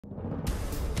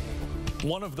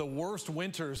One of the worst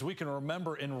winters we can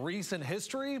remember in recent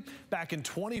history, back in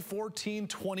 2014,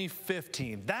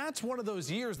 2015. That's one of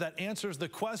those years that answers the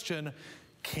question,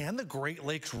 can the Great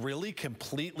Lakes really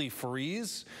completely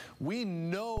freeze? We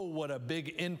know what a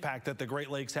big impact that the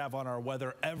Great Lakes have on our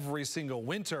weather every single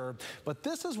winter, but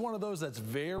this is one of those that's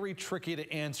very tricky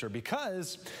to answer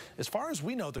because, as far as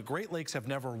we know, the Great Lakes have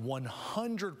never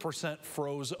 100%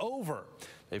 froze over.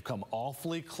 They've come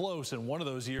awfully close, and one of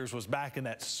those years was back in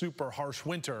that super harsh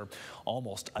winter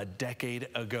almost a decade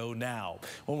ago now.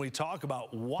 When we talk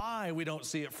about why we don't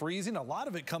see it freezing, a lot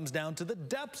of it comes down to the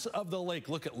depths of the lake.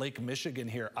 Look at Lake Michigan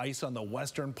here, ice on the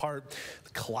western part,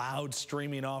 clouds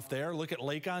streaming off there. Look at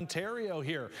Lake Ontario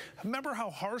here. Remember how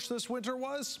harsh this winter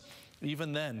was?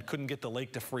 Even then, couldn't get the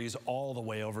lake to freeze all the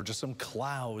way over, just some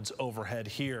clouds overhead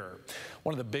here.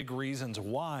 One of the big reasons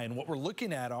why, and what we're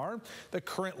looking at, are the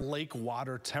current lake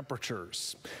water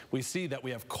temperatures. We see that we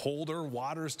have colder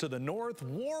waters to the north,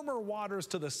 warmer waters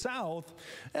to the south,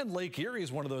 and Lake Erie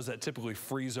is one of those that typically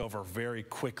freeze over very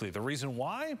quickly. The reason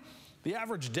why? The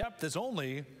average depth is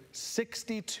only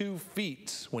 62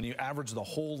 feet when you average the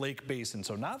whole lake basin,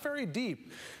 so not very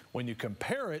deep when you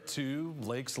compare it to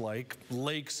lakes like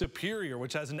Lake Superior,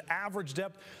 which has an average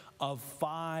depth of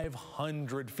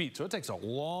 500 feet. So it takes a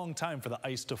long time for the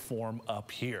ice to form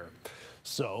up here.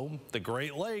 So the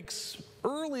Great Lakes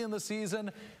early in the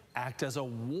season act as a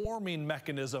warming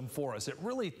mechanism for us. It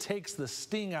really takes the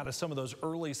sting out of some of those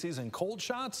early season cold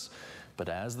shots. But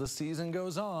as the season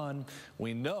goes on,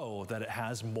 we know that it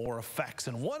has more effects.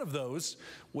 And one of those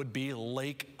would be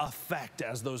lake effect.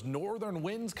 As those northern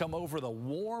winds come over the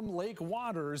warm lake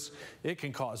waters, it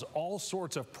can cause all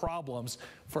sorts of problems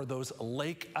for those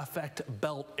lake effect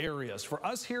belt areas. For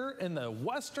us here in the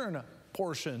western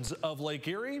portions of Lake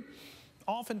Erie,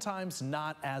 oftentimes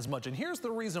not as much. And here's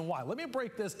the reason why. Let me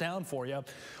break this down for you.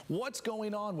 What's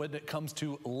going on when it comes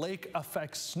to lake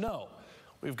effect snow?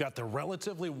 We've got the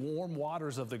relatively warm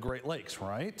waters of the Great Lakes,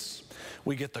 right?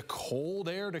 We get the cold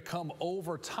air to come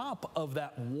over top of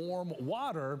that warm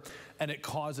water, and it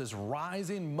causes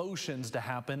rising motions to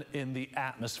happen in the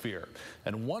atmosphere.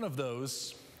 And one of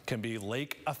those can be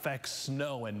lake effect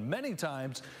snow. And many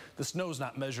times the snow is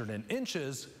not measured in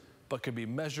inches, but can be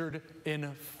measured in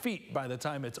feet by the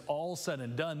time it's all said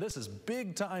and done. This is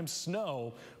big time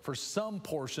snow for some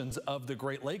portions of the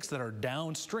Great Lakes that are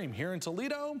downstream. Here in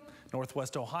Toledo,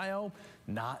 Northwest Ohio,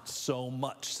 not so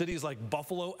much. Cities like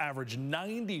Buffalo average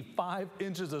 95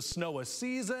 inches of snow a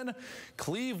season.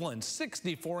 Cleveland,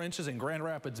 64 inches. In Grand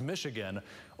Rapids, Michigan,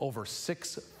 over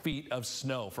 6 feet of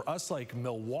snow. For us like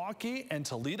Milwaukee and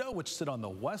Toledo, which sit on the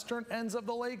western ends of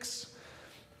the lakes,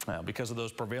 because of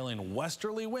those prevailing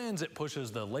westerly winds, it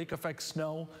pushes the lake effect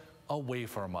snow away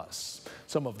from us.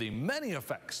 Some of the many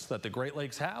effects that the Great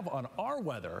Lakes have on our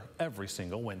weather every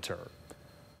single winter.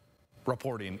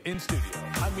 Reporting in studio,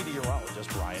 I'm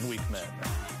meteorologist Ryan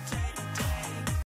Wichman.